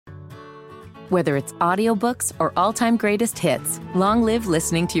Whether it's audiobooks or all-time greatest hits, long live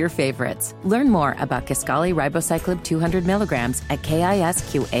listening to your favorites. Learn more about Kisqali Ribociclib 200 milligrams at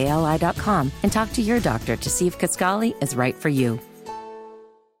KISQALI.com and talk to your doctor to see if Kisqali is right for you.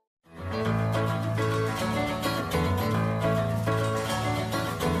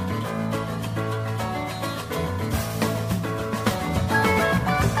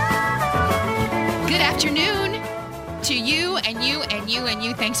 Good afternoon to you and you and you and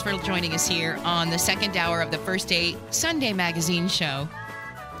you. Thanks for joining us here on the second hour of the First Day Sunday Magazine show.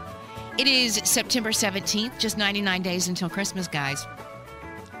 It is September 17th, just 99 days until Christmas, guys.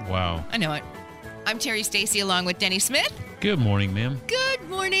 Wow. I know it. I'm Terri Stacy along with Denny Smith. Good morning, ma'am. Good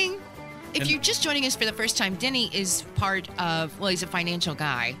morning. If you're just joining us for the first time, Denny is part of, well, he's a financial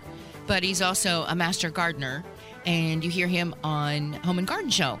guy, but he's also a master gardener. And you hear him on Home and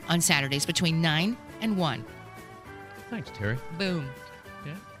Garden Show on Saturdays between 9 and 1. Thanks, Terry. Boom.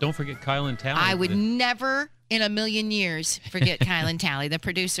 Yeah. Don't forget Kyle and Tally. I would never in a million years forget Kyle and Tally, the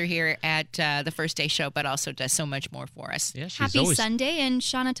producer here at the First Day Show, but also does so much more for us. Yeah, she's Happy Sunday and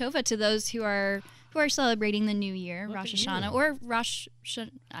Shana Tova to those who are celebrating the new year, Rosh Hashanah or Rosh.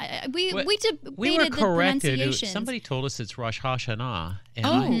 We debated were the corrected. pronunciations. Somebody told us it's Rosh Hashanah,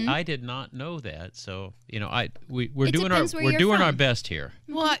 and I did not know that. So we're doing our best here.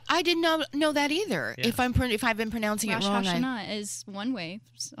 Well, I did not know that either. Yeah. If I've been pronouncing Rosh it wrong, Hashanah is one way.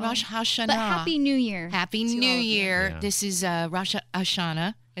 So. Rosh Hashanah. But Happy New Year. Happy to New all of you. Year. Yeah. This is Rosh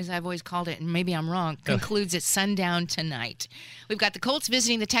Hashanah, as I've always called it, and maybe I'm wrong, concludes at sundown tonight. We've got the Colts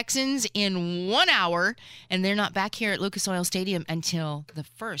visiting the Texans in 1 hour, and they're not back here at Lucas Oil Stadium until the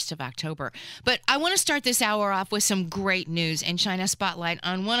 1st of October. But I want to start this hour off with some great news and shine a spotlight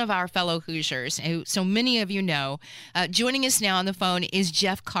on one of our fellow Hoosiers, who so many of you know. Joining us now on the phone is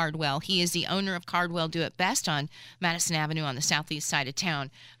Jeff Cardwell. He is the owner of Cardwell Do It Best on Madison Avenue on the southeast side of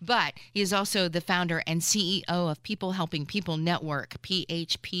town. But he is also the founder and CEO of People Helping People Network,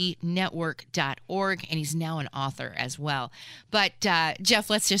 phpnetwork.org, and he's now an author as well. But Jeff,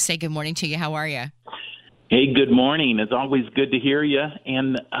 let's just say good morning to you. How are you? Hey, good morning. It's always good to hear you.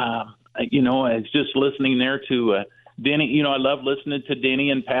 And, I was just listening there to Denny. I love listening to Denny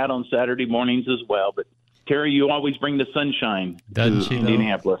and Pat on Saturday mornings as well. But Terry, you always bring the sunshine to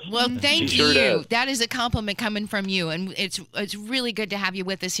Indianapolis. Well, thank She you. sure does. That is a compliment coming from you, and it's really good to have you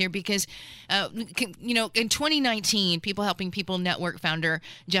with us here because, in 2019, People Helping People Network founder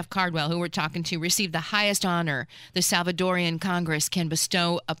Jeff Cardwell, who we're talking to, received the highest honor the Salvadorian Congress can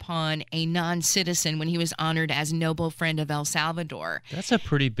bestow upon a non-citizen when he was honored as Noble Friend of El Salvador. That's a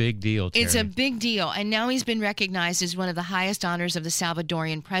pretty big deal, Terry. It's a big deal, and now he's been recognized as one of the highest honors of the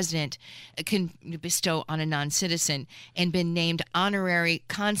Salvadorian president can bestow on a non-citizen and been named honorary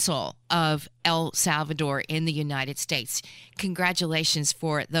consul of El Salvador in the United States. Congratulations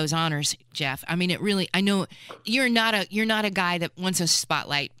for those honors, Jeff. I mean, I know you're not a guy that wants a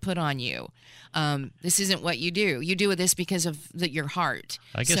spotlight put on you. This isn't what you do. You do this because of your heart.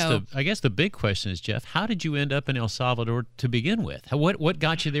 I guess the big question is, Jeff, how did you end up in El Salvador to begin with? What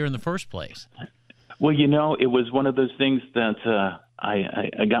got you there in the first place? Well, it was one of those things that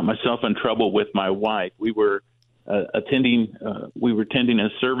I got myself in trouble with my wife. We were attending a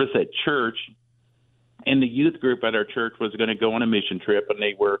service at church, and the youth group at our church was going to go on a mission trip, and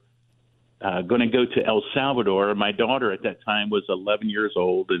they were going to go to El Salvador. My daughter at that time was 11 years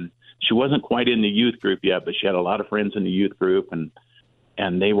old, and she wasn't quite in the youth group yet, but she had a lot of friends in the youth group, and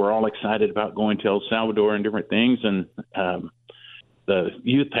they were all excited about going to El Salvador and different things. And the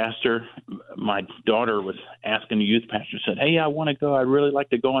youth pastor, my daughter was asking the youth pastor, said, "Hey, I want to go. I'd really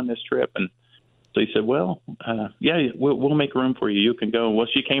like to go on this trip." And so he said, "Well, we'll make room for you. You can go." Well,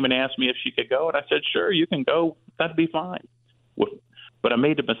 she came and asked me if she could go, and I said, "Sure, you can go. That'd be fine." Well, but I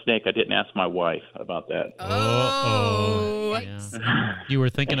made a mistake. I didn't ask my wife about that. Yeah. You were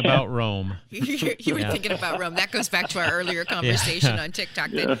thinking about Rome. You were thinking about Rome. That goes back to our earlier conversation on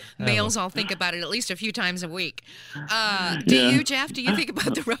TikTok that males all think about it at least a few times a week. Do you, Jeff? Do you think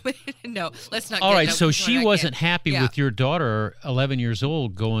about the Roman? No, let's not. All right, so she wasn't happy with your daughter, 11 years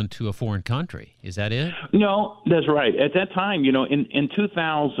old, going to a foreign country. Is that it? No, that's right. At that time, in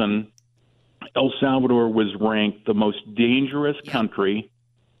 2000, El Salvador was ranked the most dangerous country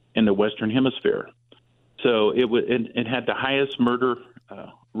in the Western Hemisphere. So it had the highest murder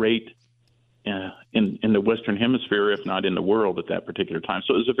rate in the Western Hemisphere, if not in the world at that particular time.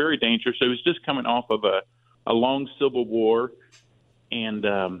 So it was a very dangerous. So it was just coming off of a long civil war, and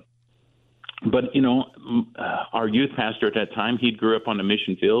but our youth pastor at that time, he grew up on the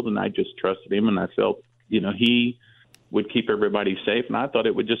mission field, and I just trusted him, and I felt he would keep everybody safe, and I thought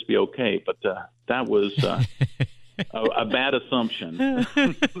it would just be okay. But that was a bad assumption,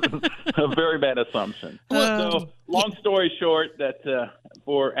 a very bad assumption. So, long story short, that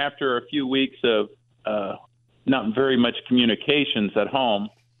after a few weeks of not very much communications at home,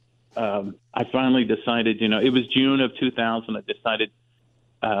 I finally decided. It was June of 2000. I decided.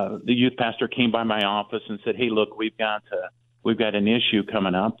 The youth pastor came by my office and said, "Hey, look, we've got an issue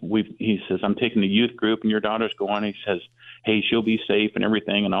coming up." He says, "I'm taking the youth group, and your daughter's going." He says, "Hey, she'll be safe and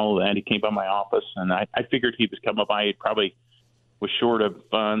everything and all of that." He came by my office, and I figured he was coming by. He probably was short of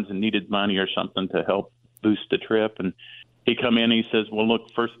funds and needed money or something to help boost the trip. And he come in and he says, "Well,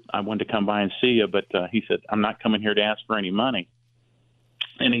 look, first I wanted to come by and see you, but he said, I'm not coming here to ask for any money."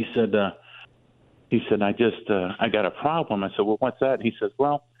 And he said, I got a problem. I said, "Well, what's that?" And he says,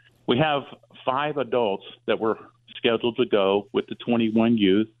 "Well, we have 5 adults that were scheduled to go with the 21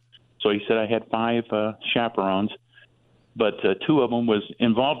 youth." So he said, I had 5 chaperones, but 2 of them was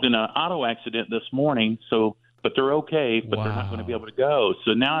involved in an auto accident this morning. But they're okay, but they're not going to be able to go.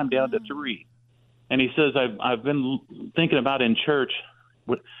 So now I'm down to 3. And he says, I've been thinking about in church,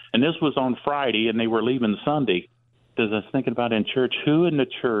 and this was on Friday, and they were leaving Sunday. He says, I was thinking about in church, who in the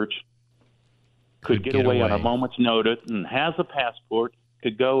church could get away on a moment's notice and has a passport,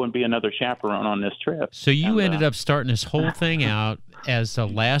 could go and be another chaperone on this trip. So you ended up starting this whole thing out as a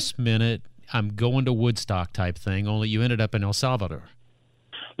last minute, I'm going to Woodstock type thing, only you ended up in El Salvador.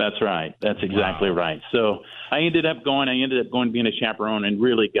 That's right. That's exactly right. So I ended up going being a chaperone, and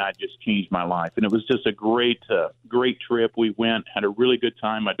really God just changed my life. And it was just a great trip. We went, had a really good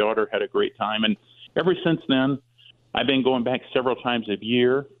time. My daughter had a great time. And ever since then, I've been going back several times a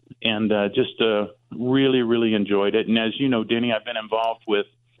year, and just really, really enjoyed it. And as you know, Denny, I've been involved with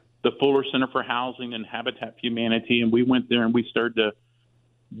the Fuller Center for Housing and Habitat for Humanity, and we went there and we started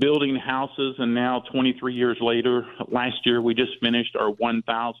building houses. And now, 23 years later, last year we just finished our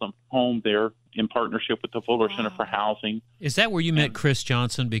 1,000th home there in partnership with the Fuller Center for Housing. Is that where you met Chris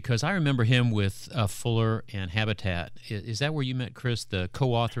Johnson? Because I remember him with Fuller and Habitat. Is that where you met Chris, the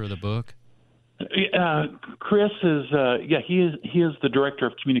co-author of the book? Chris is, he is the director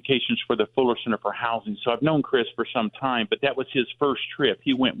of communications for the Fuller Center for Housing. So I've known Chris for some time, but that was his first trip.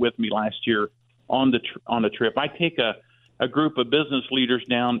 He went with me last year on the trip. I take a group of business leaders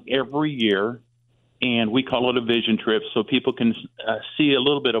down every year, and we call it a vision trip so people can see a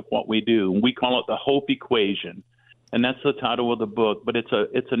little bit of what we do. We call it the Hope Equation, and that's the title of the book. But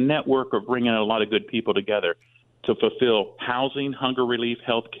it's a network of bringing a lot of good people together to fulfill housing, hunger relief,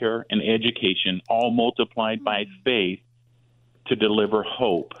 healthcare, and education, all multiplied by faith to deliver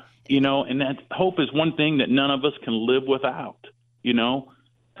hope. And that hope is one thing that none of us can live without.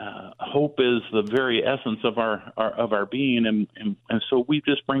 Hope is the very essence of our being, and so we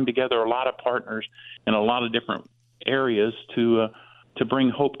just bring together a lot of partners in a lot of different areas to bring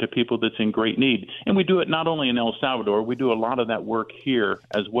hope to people that's in great need. And we do it not only in El Salvador, we do a lot of that work here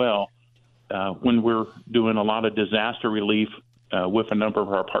as well. When we're doing a lot of disaster relief with a number of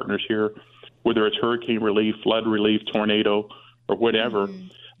our partners here, whether it's hurricane relief, flood relief, tornado, or whatever. Mm-hmm.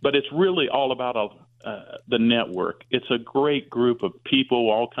 But it's really all about the network. It's a great group of people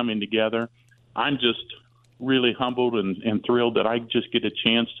all coming together. I'm just really humbled and thrilled that I just get a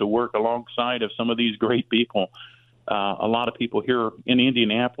chance to work alongside of some of these great people. A lot of people here in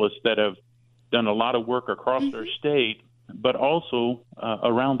Indianapolis that have done a lot of work across their state, but also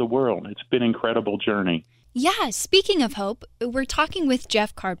around the world. It's been an incredible journey. Yeah, speaking of hope, we're talking with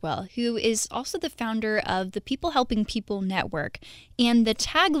Jeff Cardwell, who is also the founder of the People Helping People Network. And the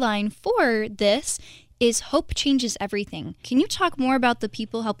tagline for this is Hope Changes Everything. Can you talk more about the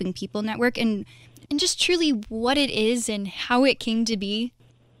People Helping People Network and just truly what it is and how it came to be?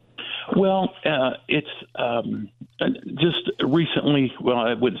 Well, it's just recently, well,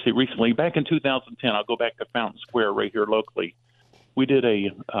 I wouldn't say recently, back in 2010, I'll go back to Fountain Square right here locally. We did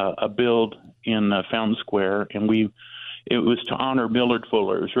a build in Fountain Square, and it was to honor Millard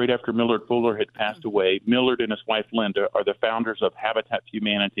Fuller. It was right after Millard Fuller had passed away. Millard and his wife, Linda, are the founders of Habitat for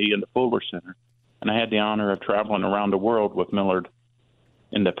Humanity and the Fuller Center. And I had the honor of traveling around the world with Millard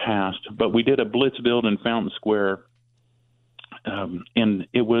in the past. But we did a blitz build in Fountain Square, and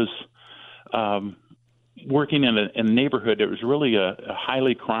it was working in a neighborhood that was really a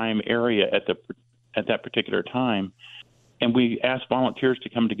highly crime area at that particular time. And we asked volunteers to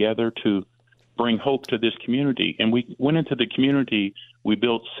come together to bring hope to this community. And we went into the community. We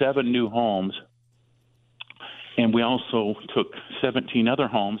built 7 new homes, and we also took 17 other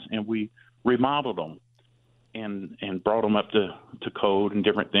homes and we remodeled them and brought them up to code and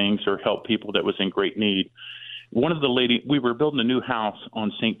different things, or helped people that was in great need. One of the ladies, we were building a new house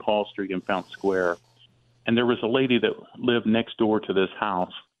on St. Paul Street in Fountain Square, and there was a lady that lived next door to this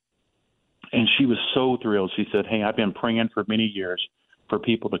house. And she was so thrilled. She said, hey, I've been praying for many years for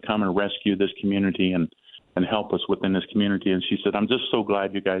people to come and rescue this community and help us within this community. And she said, I'm just so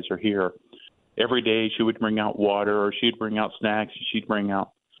glad you guys are here. Every day she would bring out water, or she'd bring out snacks, and she'd bring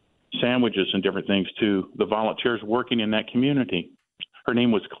out sandwiches and different things to the volunteers working in that community. Her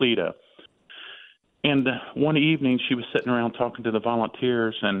name was Cleta. And one evening she was sitting around talking to the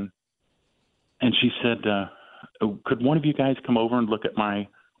volunteers, and she said, could one of you guys come over and look at my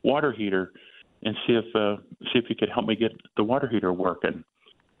water heater and see if you could help me get the water heater working?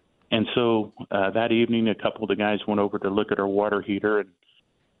 And so that evening, a couple of the guys went over to look at her water heater, and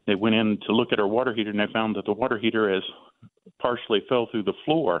they went in to look at her water heater, and they found that the water heater has partially fell through the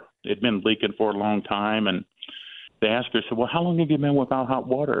floor. It had been leaking for a long time, and they asked her, said, well, how long have you been without hot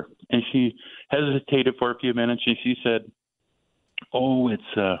water? And she hesitated for a few minutes, and she said, oh,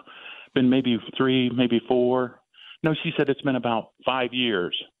 it's been maybe 3, maybe 4. No, she said it's been about 5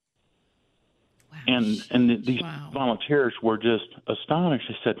 years. Wow. And these volunteers were just astonished.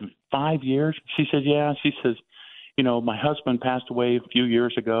 They said, 5 years? She said, yeah. She says, you know, my husband passed away a few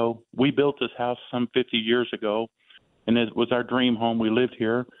years ago. We built this house some 50 years ago, and it was our dream home. We lived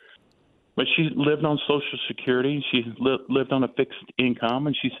here. But she lived on Social Security. She lived on a fixed income,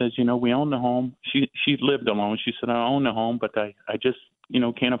 and she says, you know, we own the home. She lived alone. She said, I own the home, but I just, you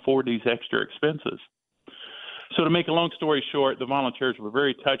know, can't afford these extra expenses. So to make a long story short, the volunteers were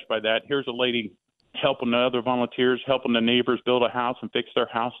very touched by that. Here's a lady helping the other volunteers, helping the neighbors build a house and fix their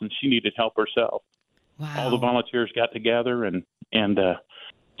house, and she needed help herself. Wow. All the volunteers got together and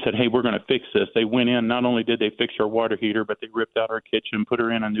said, hey, we're going to fix this. They went in. Not only did they fix her water heater, but they ripped out her kitchen, put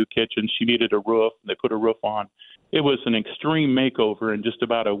her in a new kitchen. She needed a roof. They put a roof on. It was an extreme makeover in just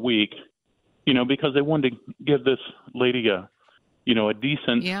about a week, you know, because they wanted to give this lady a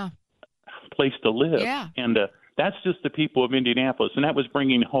decent place to live. Yeah. And that's just the people of Indianapolis. And that was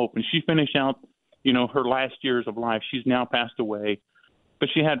bringing hope. And she finished out, you know, her last years of life. She's now passed away. But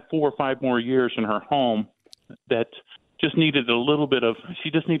she had 4 or 5 more years in her home that just needed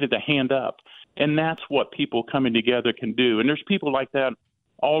she just needed a hand up. And that's what people coming together can do. And there's people like that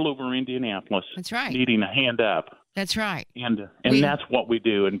all over Indianapolis. That's right. Needing a hand up. That's right. And that's what we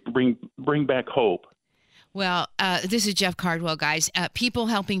do, and bring back hope. Well, this is Jeff Cardwell, guys, People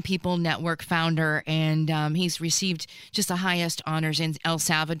Helping People Network founder, and he's received just the highest honors in El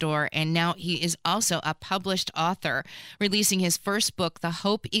Salvador, and now he is also a published author, releasing his first book, The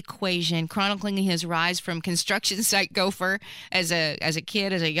Hope Equation, chronicling his rise from construction site gopher as a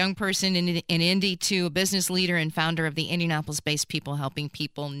kid, as a young person in Indy, to a business leader and founder of the Indianapolis-based People Helping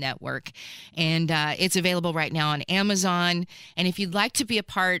People Network. And it's available right now on Amazon. And if you'd like to be a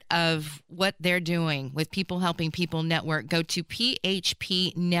part of what they're doing with People Helping People Network, go to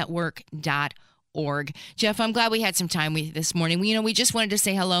phpnetwork.org. Jeff, I'm glad we had some time with you this morning. We just wanted to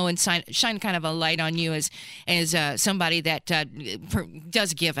say hello and shine kind of a light on you as somebody that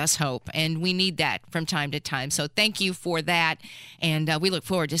does give us hope, and we need that from time to time. So thank you for that, and we look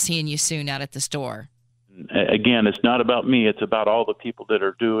forward to seeing you soon out at the store. Again, it's not about me. It's about all the people that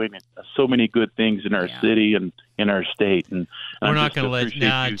are doing so many good things in our city and in our state. And we're not going to let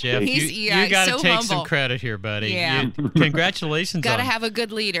Jeff. You got to take some credit here, buddy. Yeah. Congratulations. Got to have a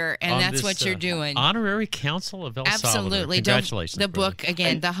good leader, and that's what you're doing. Honorary Council of El Salvador. Absolutely. Congratulations. The book,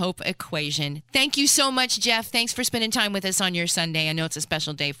 again, The Hope Equation. Thank you so much, Jeff. Thanks for spending time with us on your Sunday. I know it's a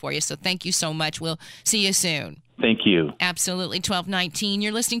special day for you, so thank you so much. We'll see you soon. Thank you. Absolutely. 12:19.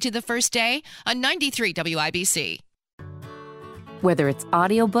 You're listening to The First Day on 93 WIBC. Whether it's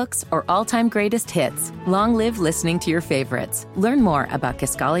audiobooks or all-time greatest hits, long live listening to your favorites. Learn more about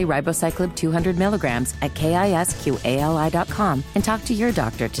Kisqali Ribociclib 200 milligrams at KISQALI.com and talk to your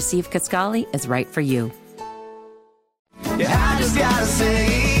doctor to see if Kisqali is right for you. Yeah, I just gotta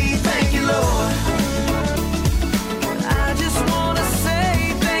say thank you, Lord. I just wanna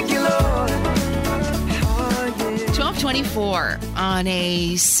say thank you, Lord. 12:24 on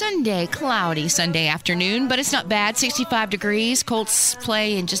a Sunday, cloudy Sunday afternoon, but it's not bad. 65 degrees. Colts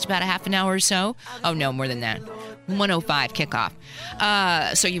play in just about a half an hour or so. Oh, no, more than that. 1:05 kickoff.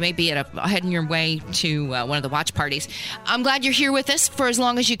 So you may be heading your way to one of the watch parties. I'm glad you're here with us for as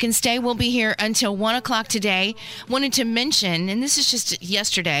long as you can stay. We'll be here until 1 o'clock today. Wanted to mention, and this is just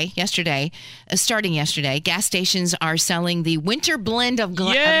starting yesterday, gas stations are selling the winter blend of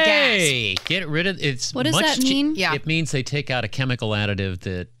gas. Get rid of it. What does that mean? It means they take out a chemical additive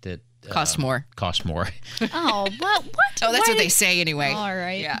that Cost more. Oh, what? Oh, that's what they say anyway. All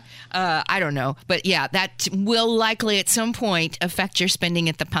right. Yeah. I don't know. But yeah, that will likely at some point affect your spending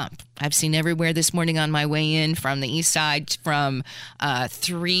at the pump. I've seen everywhere this morning on my way in from the east side from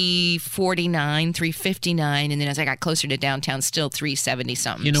 $3.49, $3.59, and then as I got closer to downtown, still $3.70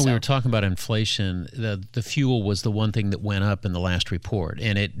 something. You know, we were talking about inflation. The fuel was the one thing that went up in the last report,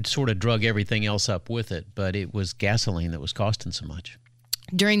 and it sort of drug everything else up with it, but it was gasoline that was costing so much.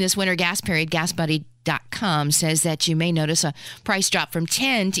 During this winter gas period, GasBuddy.com says that you may notice a price drop from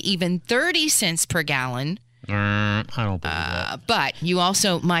 10 to even 30 cents per gallon. I don't believe that. But you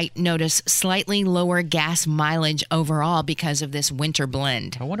also might notice slightly lower gas mileage overall because of this winter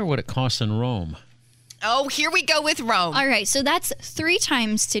blend. I wonder what it costs in Rome. Oh, here we go with Rome. All right, so that's 3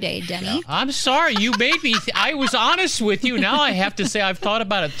 times today, Denny. I'm sorry, you made me. I was honest with you. Now I have to say I've thought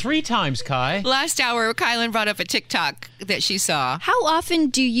about it 3 times, Kai. Last hour, Kylan brought up a TikTok that she saw. How often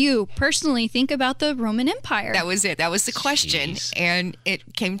do you personally think about the Roman Empire? That was it. That was the question. Jeez. And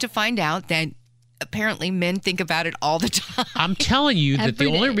it came to find out that apparently men think about it all the time. I'm telling you that the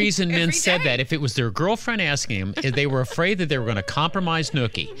Every only day. reason men Every said day. that, if it was their girlfriend asking him, is they were afraid that they were going to compromise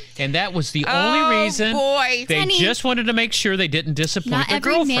Nookie. And that was the only reason. Boy. They Denny, just wanted to make sure they didn't disappoint Not their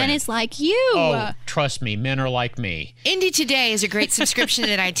every girlfriend. man is like you. Oh, trust me, men are like me. Indy Today is a great subscription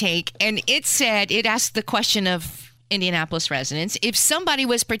that I take, and it asked the question of Indianapolis residents, if somebody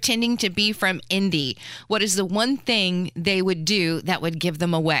was pretending to be from Indy, what is the one thing they would do that would give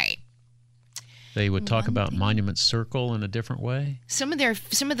them away? They would talk about Monument Circle in a different way. Some of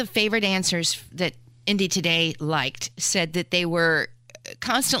the favorite answers that Indy Today liked said that they were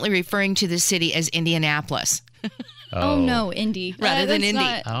constantly referring to the city as Indianapolis. Oh, no, Indy. Rather than That's Indy.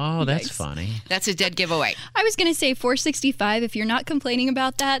 not Oh, that's nice. funny. That's a dead giveaway. I was going to say 465. If you're not complaining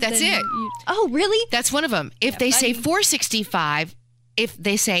about that, That's then it. Oh, really? That's one of them. If they say buddy. 465, if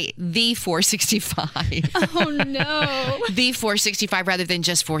they say the 465, Oh, no. the 465 rather than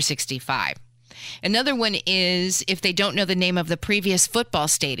just 465. Another one is if they don't know the name of the previous football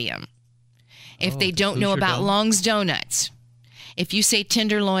stadium. If they don't know Hoosier about Dome? Long's Donuts. If you say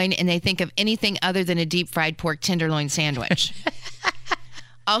tenderloin and they think of anything other than a deep fried pork tenderloin sandwich.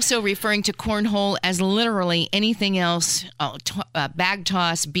 Also referring to cornhole as literally anything else, bag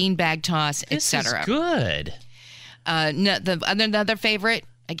toss, bean bag toss, This is etc. good. Another favorite,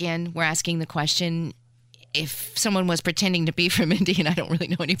 again, we're asking the question, if someone was pretending to be from Indy, and I don't really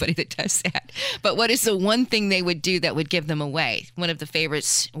know anybody that does that, but what is the one thing they would do that would give them away? One of the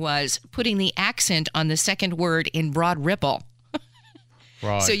favorites was putting the accent on the second word in Broad Ripple.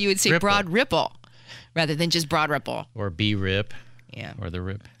 Broad So you would say Ripple. Broad Ripple rather than just Broad Ripple. Or B-Rip. Yeah. Or the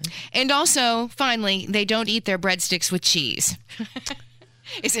Rip. And also, finally, they don't eat their breadsticks with cheese.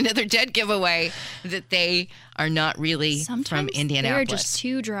 It's another dead giveaway that they are not really Sometimes from Indianapolis. they're just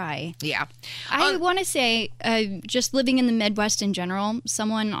too dry. Yeah. I want to say, just living in the Midwest in general,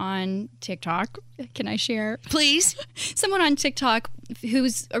 someone on TikTok, can I share? Please. Someone on TikTok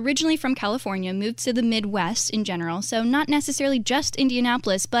who's originally from California moved to the Midwest in general. So not necessarily just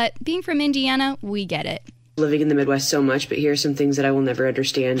Indianapolis, but being from Indiana, we get it. Living in the Midwest so much, but here are some things that I will never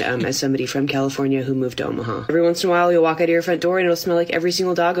understand as somebody from California who moved to Omaha. Every once in a while, you'll walk out of your front door and it'll smell like every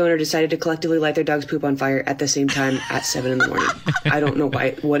single dog owner decided to collectively light their dog's poop on fire at the same time at 7 in the morning. I don't know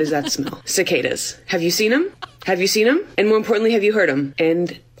why. What is that smell? Cicadas. Have you seen them? Have you seen them? And more importantly, have you heard them?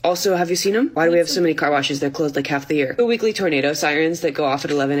 And also, have you seen them? Why do we have so many car washes that are closed like half the year? The weekly tornado sirens that go off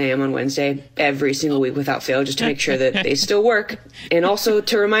at 11 a.m. on Wednesday every single week without fail, just to make sure that they still work. And also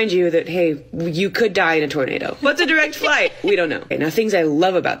to remind you that, hey, you could die in a tornado. What's a direct flight? We don't know. Okay, now, things I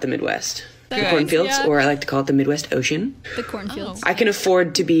love about the Midwest. The cornfields, Yeah. or I like to call it the Midwest Ocean. The cornfields. I can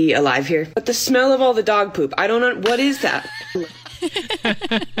afford to be alive here. But the smell of all the dog poop, I don't know. What is that? I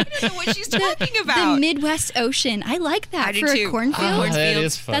don't know what she's talking about. The Midwest Ocean. I like that I do for too. a cornfield. Oh, That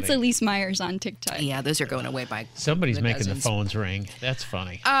is funny. That's Elise Myers on TikTok. Yeah, those are going away by Somebody's the making dozens. the phones ring. That's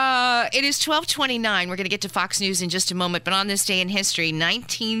funny. It is 12:29. We're going to get to Fox News in just a moment, but on this day in history,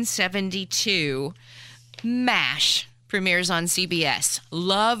 1972, MASH premieres on CBS.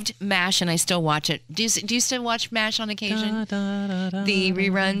 Loved MASH, and I still watch it. Do you still watch MASH on occasion? The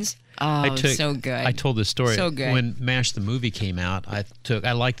reruns? Oh, so good. I told this story. So good. When MASH the movie came out, I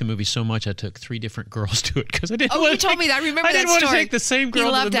liked the movie so much I took 3 different girls to it because I didn't. Oh, want you told me that. I remember I that didn't want story. to take the same You girl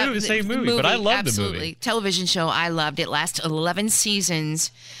to loved the that movie, same movie, but I loved absolutely. the movie. Television show, I loved it. Lasted 11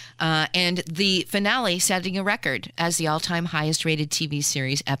 seasons. And the finale setting a record as the all-time highest-rated TV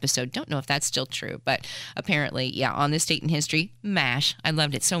series episode. Don't know if that's still true, but apparently, yeah, on this date in history, MASH. I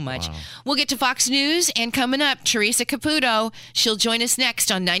loved it so much. Wow. We'll get to Fox News, and coming up, Teresa Caputo. She'll join us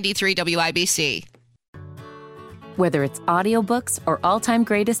next on 93 WIBC. Whether it's audiobooks or all-time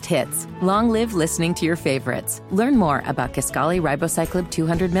greatest hits, long live listening to your favorites. Learn more about Kisqali Ribociclib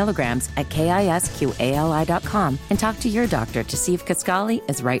 200 milligrams at KISQALI.com and talk to your doctor to see if Kisqali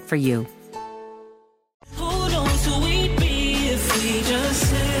is right for you. Who knows who we'd be if we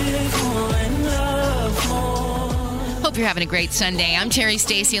just live more and love more. Hope you're having a great Sunday. I'm Terri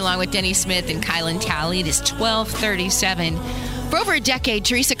Stacy along with Denny Smith and Kylan Talley. It is 12:37. For over a decade,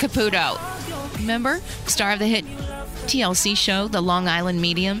 Teresa Caputo, remember? Star of the hit TLC show, The Long Island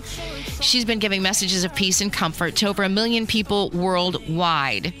Medium. She's been giving messages of peace and comfort to over 1 million people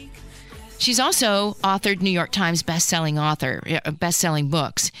worldwide. She's also authored New York Times best-selling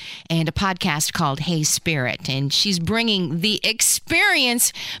books and a podcast called Hey Spirit. And she's bringing the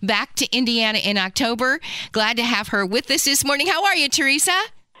experience back to Indiana in October. Glad to have her with us this morning. How are you, Teresa?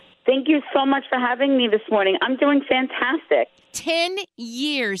 Thank you so much for having me this morning. I'm doing fantastic. 10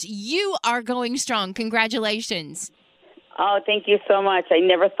 years. You are going strong. Congratulations. Oh, thank you so much. I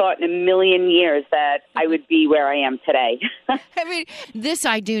never thought in a million years that I would be where I am today. I mean, this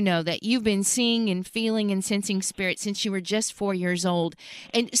I do know, that you've been seeing and feeling and sensing spirit since you were just 4 years old.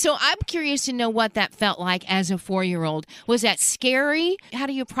 And so I'm curious to know what that felt like as a 4-year-old. Was that scary? How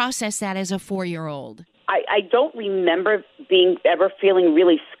do you process that as a 4-year-old? I don't remember ever feeling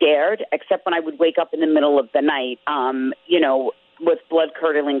really scared, except when I would wake up in the middle of the night, with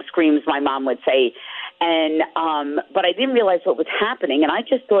blood-curdling screams, my mom would say. And but I didn't realize what was happening, and I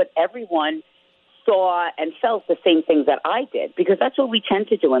just thought everyone saw and felt the same things that I did, because that's what we tend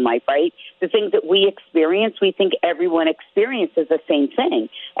to do in life, right? The things that we experience, we think everyone experiences the same thing,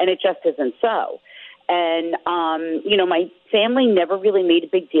 and it just isn't so. And, my family never really made a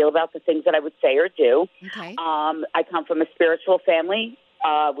big deal about the things that I would say or do. Okay. I come from a spiritual family.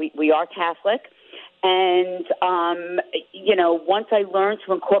 We are Catholic. And, once I learned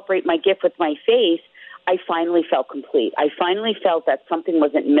to incorporate my gift with my faith, I finally felt complete. I finally felt that something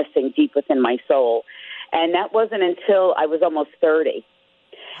wasn't missing deep within my soul. And that wasn't until I was almost 30.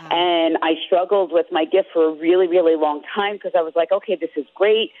 Wow. And I struggled with my gift for a really, really long time, because I was like, okay, this is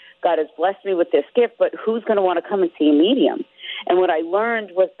great. God has blessed me with this gift, but who's going to want to come and see a medium? And what I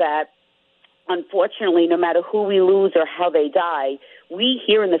learned was that, unfortunately, no matter who we lose or how they die, we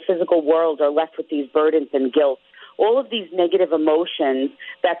here in the physical world are left with these burdens and guilt, all of these negative emotions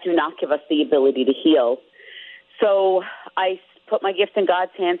that do not give us the ability to heal. So I put my gift in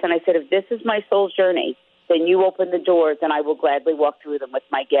God's hands, and I said, if this is my soul's journey, then you open the doors, and I will gladly walk through them with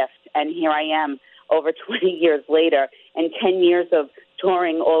my gift. And here I am, over 20 years later, and 10 years of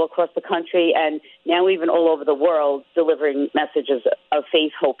touring all across the country, and now even all over the world, delivering messages of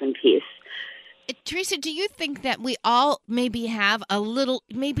faith, hope, and peace. Teresa, do you think that we all maybe have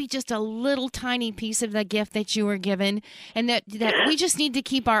maybe just a little tiny piece of the gift that you were given, and that we just need to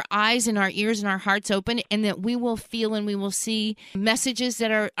keep our eyes and our ears and our hearts open, and that we will feel and we will see messages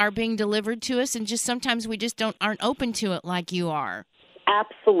that are being delivered to us, and just sometimes we just aren't open to it like you are?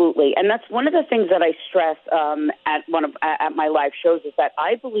 Absolutely. And that's one of the things that I stress at my live shows, is that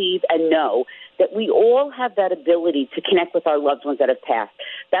I believe and know that we all have that ability to connect with our loved ones that have passed.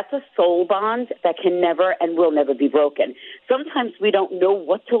 That's a soul bond that can never and will never be broken. Sometimes we don't know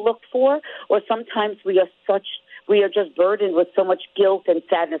what to look for, or sometimes we are just burdened with so much guilt and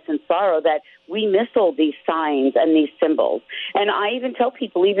sadness and sorrow that we miss all these signs and these symbols. And I even tell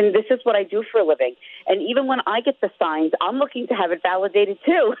people, even this is what I do for a living. And even when I get the signs, I'm looking to have it validated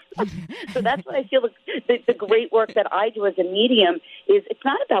too. So that's what I feel the great work that I do as a medium is, it's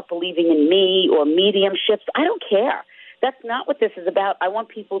not about believing in me or mediumships. I don't care. That's not what this is about. I want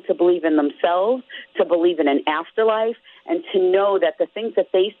people to believe in themselves, to believe in an afterlife, and to know that the things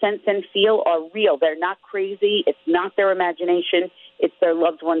that they sense and feel are real. They're not crazy. It's not their imagination. It's their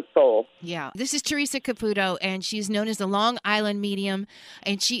loved one's soul. Yeah. This is Teresa Caputo, and she's known as the Long Island Medium,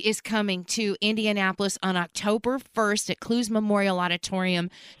 and she is coming to Indianapolis on October 1st at Clues Memorial Auditorium,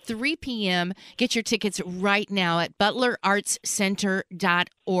 3 p.m. Get your tickets right now at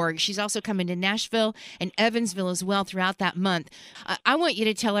butlerartscenter.org. She's also coming to Nashville and Evansville as well throughout that month. I want you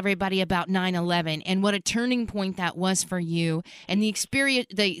to tell everybody about 9/11 and what a turning point that was for you, and the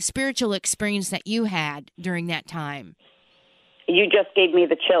spiritual experience that you had during that time. You just gave me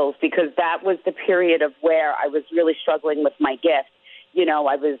the chills, because that was the period of where I was really struggling with my gift.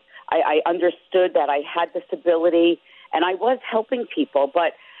 I understood that I had this ability, and I was helping people,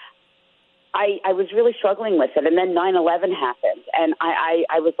 but I was really struggling with it. And then 9/11 happened, and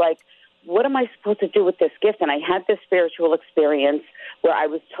I was like, what am I supposed to do with this gift? And I had this spiritual experience where I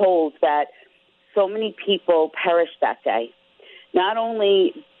was told that so many people perished that day. Not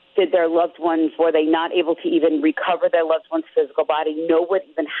only did their loved ones, were they not able to even recover their loved one's physical body, know what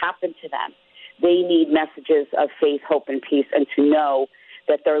even happened to them. they need messages of faith, hope, and peace, and to know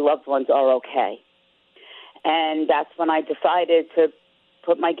that their loved ones are okay. And that's when I decided to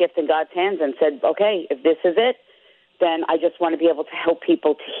put my gift in God's hands and said, okay, if this is it, then I just want to be able to help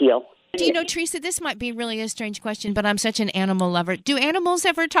people to heal. Do you know, Teresa, this might be really a strange question, but I'm such an animal lover. Do animals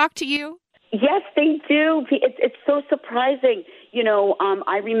ever talk to you? Yes, they do. It's so surprising. You know,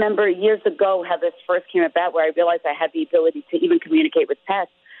 I remember years ago how this first came about, where I realized I had the ability to even communicate with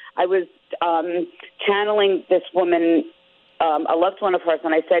pets. I was channeling this woman, a loved one of hers,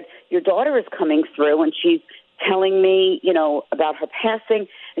 and I said, your daughter is coming through, and she's telling me, you know, about her passing.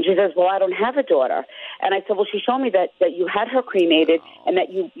 And she says, well, I don't have a daughter. And I said, well, she showed me that you had her cremated and that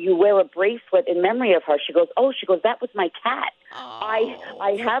you wear a bracelet in memory of her. She goes, that was my cat.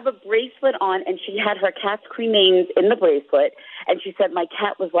 I have a bracelet on, and she had her cat's cremains in the bracelet. And she said, my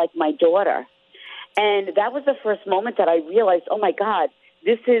cat was like my daughter. And that was the first moment that I realized, oh, my God,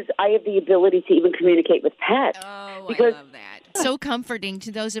 I have the ability to even communicate with pets. Oh, because I love that. So comforting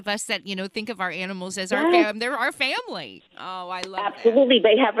to those of us that, you know, think of our animals as our family. They're our family. Oh, I love Absolutely. That.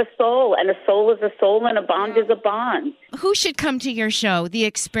 They have a soul, and a soul is a soul, and a bond is a bond. Who should come to your show, The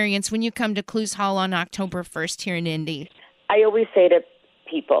Experience, when you come to Clues Hall on October 1st here in Indy? I always say to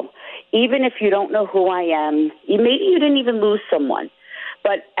people, even if you don't know who I am, maybe you didn't even lose someone,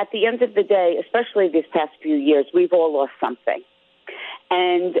 but at the end of the day, especially these past few years, we've all lost something.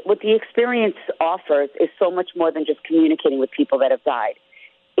 And what the experience offers is so much more than just communicating with people that have died.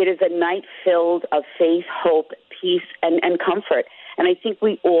 It is a night filled of faith, hope, peace, and comfort. And I think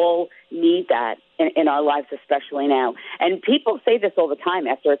we all need that in our lives, especially now. And people say this all the time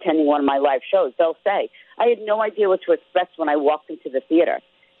after attending one of my live shows. They'll say, I had no idea what to expect when I walked into the theater.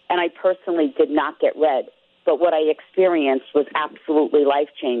 And I personally did not get read. But what I experienced was absolutely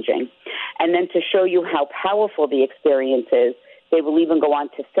life-changing. And then to show you how powerful the experience is, they will even go on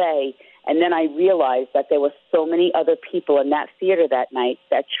to say, and then I realized that there were so many other people in that theater that night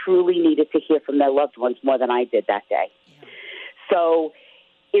that truly needed to hear from their loved ones more than I did that day. Yeah. So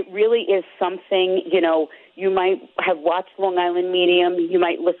it really is something, you know, you might have watched Long Island Medium, you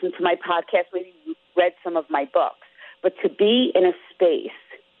might listen to my podcast, maybe you read some of my books, but to be in a space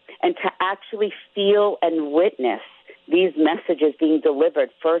and to actually feel and witness these messages being delivered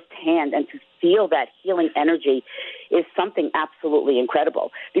firsthand and to feel that healing energy is something absolutely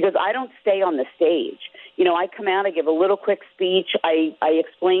incredible. Because I don't stay on the stage. You know, I come out, I give a little quick speech, I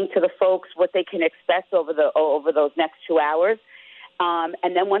explain to the folks what they can expect over those next 2 hours.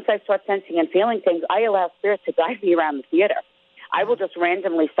 And then once I start sensing and feeling things, I allow Spirit to guide me around the theater. I will just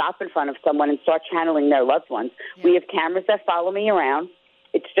randomly stop in front of someone and start channeling their loved ones. Yeah. We have cameras that follow me around.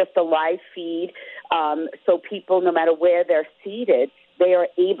 It's just a live feed, so people, no matter where they're seated, they are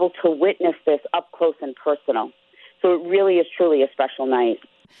able to witness this up close and personal. So it really is truly a special night.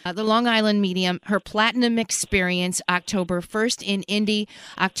 The Long Island Medium, her Platinum Experience, October 1st in Indy,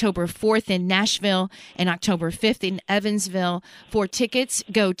 October 4th in Nashville, and October 5th in Evansville. For tickets,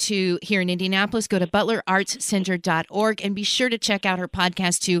 go to, here in Indianapolis, go to butlerartscenter.org, and be sure to check out her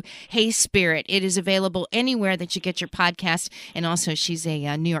podcast too, Hey Spirit. It is available anywhere that you get your podcast, and also she's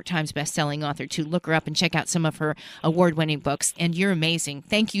a New York Times bestselling author too. Look her up and check out some of her award-winning books, and you're amazing.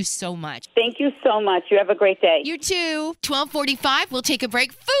 Thank you so much. Thank you so much. You have a great day. You too. 12:45, we'll take a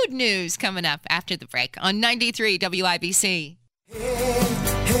break. Food news coming up after the break on 93 WIBC. Hey,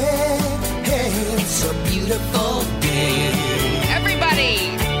 it's a beautiful day.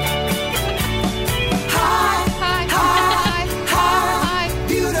 Everybody. Hi,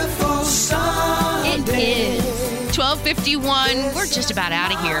 beautiful Sunday. It is 12:51. We're just about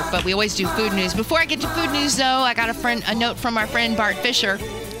out of here, but we always do food news. Before I get to food news, though, I got a note from our friend Bart Fisher.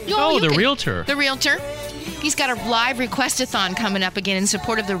 Realtor. The realtor. He's got a live request-a-thon coming up again in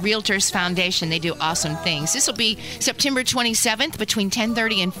support of the Realtors Foundation. They do awesome things. This will be September 27th between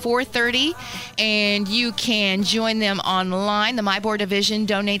 10:30 and 4:30, and you can join them online. The MyBoard division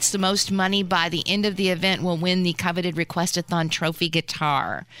donates the most money by the end of the event will win the coveted request-a-thon trophy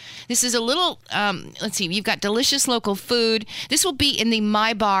guitar. This is a little, let's see, you've got delicious local food. This will be in the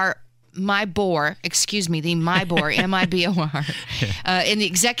MyBoar, MyBor, M-I-B-O-R, in the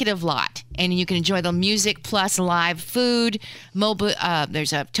executive lot. And you can enjoy the music plus live food.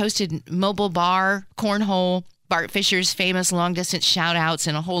 There's a toasted mobile bar, cornhole, Bart Fisher's famous long-distance shout-outs,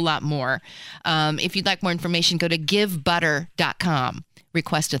 and a whole lot more. If you'd like more information, go to givebutter.com.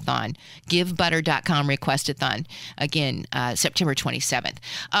 Request-a-thon. Givebutter.com Request-a-thon. Again, September 27th.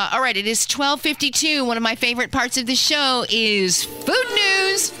 All right, it is 12:52. One of my favorite parts of the show is food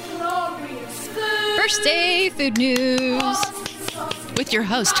news. First day food news. With your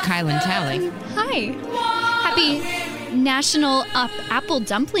host, Kylan Talley. Hi. Happy National Apple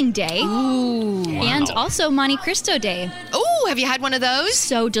Dumpling Day. Ooh. And also Monte Cristo Day. Ooh, have you had one of those?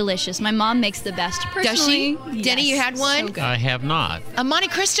 So delicious. My mom makes the best. Does she? Personally, Denny, you had one? So good. I have not. A Monte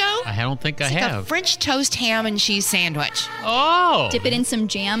Cristo? I don't think I It's like a have. French toast ham and cheese sandwich. Oh. Dip it in some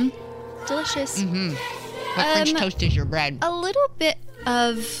jam. Delicious. What French toast is your bread? A little bit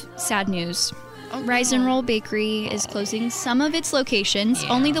of sad news. Rise and Roll Bakery is closing some of its locations,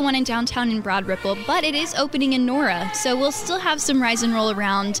 only the one in downtown in Broad Ripple, but it is opening in Nora, so we'll still have some Rise and Roll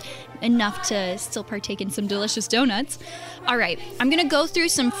around, enough to still partake in some delicious donuts. All right, I'm going to go through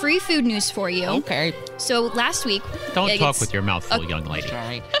some free food news for you. Okay. So last week... Don't it talk gets- with your mouth full, young lady.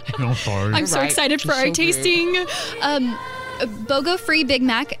 Sorry. I'm sorry. I'm so right. excited for You're our so tasting. BOGO free Big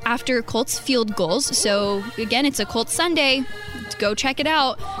Mac after Colts field goals. So again, it's a Colts Sunday. Go check it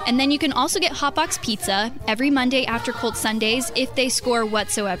out. And then you can also get Hotbox Pizza every Monday after Colts Sundays if they score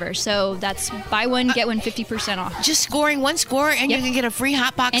whatsoever. So that's buy one, get one 50% off. Just scoring one score and Yep. you can get a free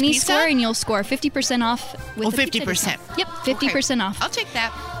hot box Any pizza? score and you'll score 50% off with Oh, a pizza 50%. discount. Yep, 50% off. I'll take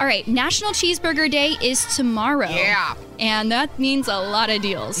that. All right, National Cheeseburger Day is tomorrow. Yeah. And that means a lot of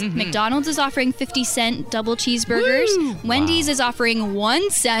deals. McDonald's is offering 50-cent double cheeseburgers. Woo! Wendy's is offering 1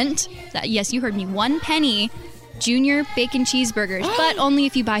 cent. Yes, you heard me. 1 penny. Junior bacon cheeseburgers, but only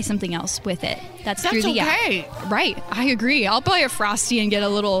if you buy something else with it. That's through the okay. app. Right, I agree. I'll buy a Frosty and get a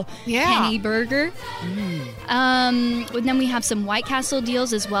little penny burger. Then we have some White Castle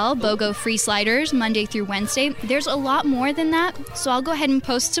deals as well. BOGO free sliders Monday through Wednesday. There's a lot more than that, so I'll go ahead and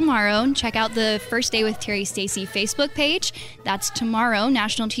post tomorrow. And check out the First Day with Terri Stacy Facebook page. That's tomorrow,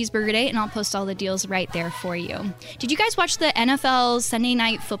 National Cheeseburger Day, and I'll post all the deals right there for you. Did you guys watch the NFL Sunday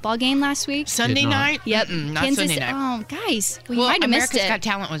night football game last week? Sunday Did not. night? Yep. Not Kansas. Sunday night. Oh, guys, you Well, might have missed America's it. Got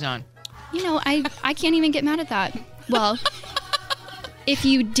Talent was on. You know, I can't even get mad at that. Well, if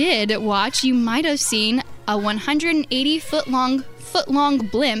you did watch, you might have seen a 180-foot long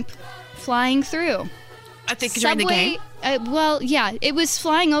blimp flying through. I think during the game. Well, yeah, it was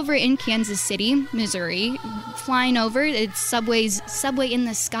flying over in Kansas City, Missouri. Flying over, it's Subway in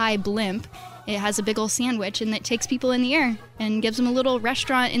the Sky blimp. It has a big old sandwich, and it takes people in the air and gives them a little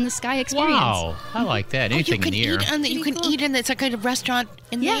restaurant in the sky experience. Wow. I like that. Anything in the air. You can eat in it's like a restaurant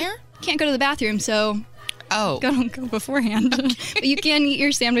in the air? Can't go to the bathroom, so Oh. go beforehand. But you can eat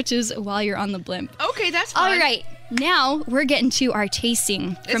your sandwiches while you're on the blimp. Okay, that's fine. All right, now we're getting to our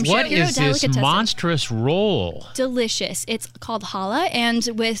tasting from What Shapiro is this Delicatessen. monstrous roll? Delicious. It's called challah, and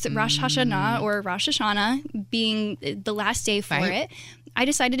with Rosh Hashanah or Rosh Hashanah being the last day for Right. it, I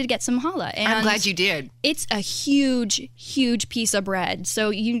decided to get some challah. And I'm glad you did. It's a huge piece of bread.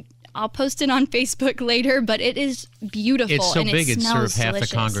 So I'll post it on Facebook later, but it is beautiful. It's so and big it it'd smells serve half the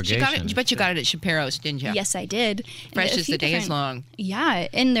delicious. congregation. You bet you got it at Shapiro's, didn't you? Yes, I did. Fresh A as few the day is different- long. Yeah,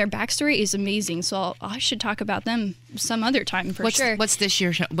 and their backstory is amazing. So I should talk about them some other time for sure. What's this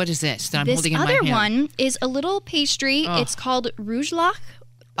year? What is this that I'm This holding in my other hand? one is a little pastry. Oh. It's called Rougelach.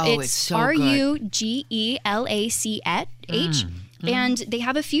 Oh, it's so good. RUGELACH. And they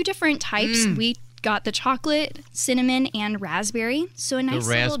have a few different types. We got the chocolate, cinnamon, and raspberry. So a nice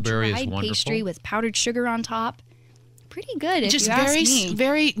little raspberry is dried wonderful. pastry with powdered sugar on top. Pretty good, if Just you ask very, me.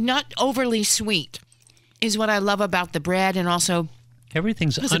 very not overly sweet is what I love about the bread, and also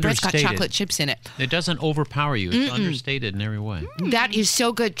Everything's because the bread's got understated. chocolate chips in it. It doesn't overpower you. It's understated in every way. That is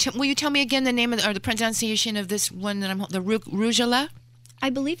so good. Will you tell me again the name of or the pronunciation of this one that I'm the Rougelach? I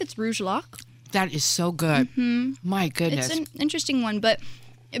believe it's Rougelach. That is so good. My goodness. It's an interesting one, but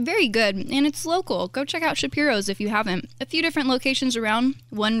very good. And it's local. Go check out Shapiro's if you haven't. A few different locations around.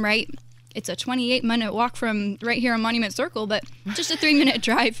 One right. It's a 28-minute walk from right here on Monument Circle, but just a 3-minute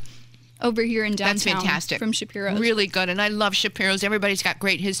drive over here in downtown. That's fantastic. From Shapiro's. Really good. And I love Shapiro's. Everybody's got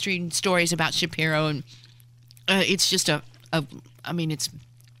great history and stories about Shapiro. And it's just it's,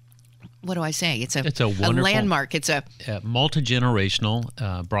 what do I say? It's a wonderful- landmark. It's a,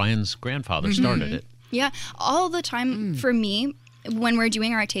 Multi-generational. Brian's grandfather started it. Yeah, all the time for me, when we're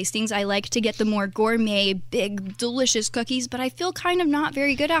doing our tastings, I like to get the more gourmet, big, delicious cookies, but I feel kind of not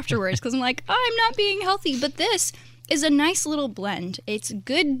very good afterwards because I'm like, oh, I'm not being healthy. But this is a nice little blend. It's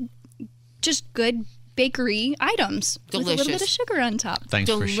good, just good bakery items with a little bit Delicious. of sugar on top. Thanks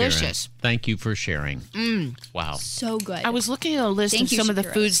for sharing. Delicious. Thank you for sharing. Wow. So good. I was looking at a list Thank of you, some of the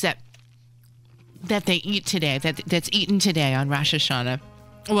Shapiro's. foods that they eat today, that's eaten today on Rosh Hashanah.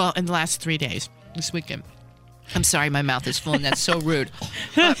 Well, in the last 3 days, this weekend. I'm sorry, my mouth is full, and that's so rude.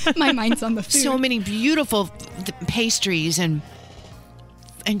 My mind's on the food. So many beautiful pastries and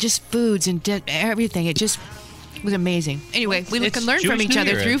just foods and everything. It just was amazing. Anyway, we It's can learn from Jewish each New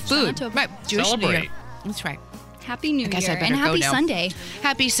other Year. through food. Shabbat Tov. Right, Jewish New Year. Celebrate. That's right. Happy New I guess Year I better and go happy now. Sunday.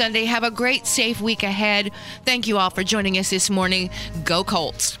 Happy Sunday. Have a great, safe week ahead. Thank you all for joining us this morning. Go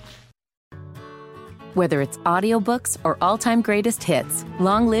Colts. Whether it's audiobooks or all-time greatest hits,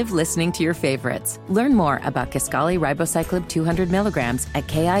 long live listening to your favorites. Learn more about Kisqali Ribociclib 200 milligrams at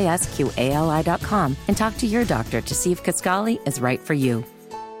KISQALI.com and talk to your doctor to see if Kisqali is right for you.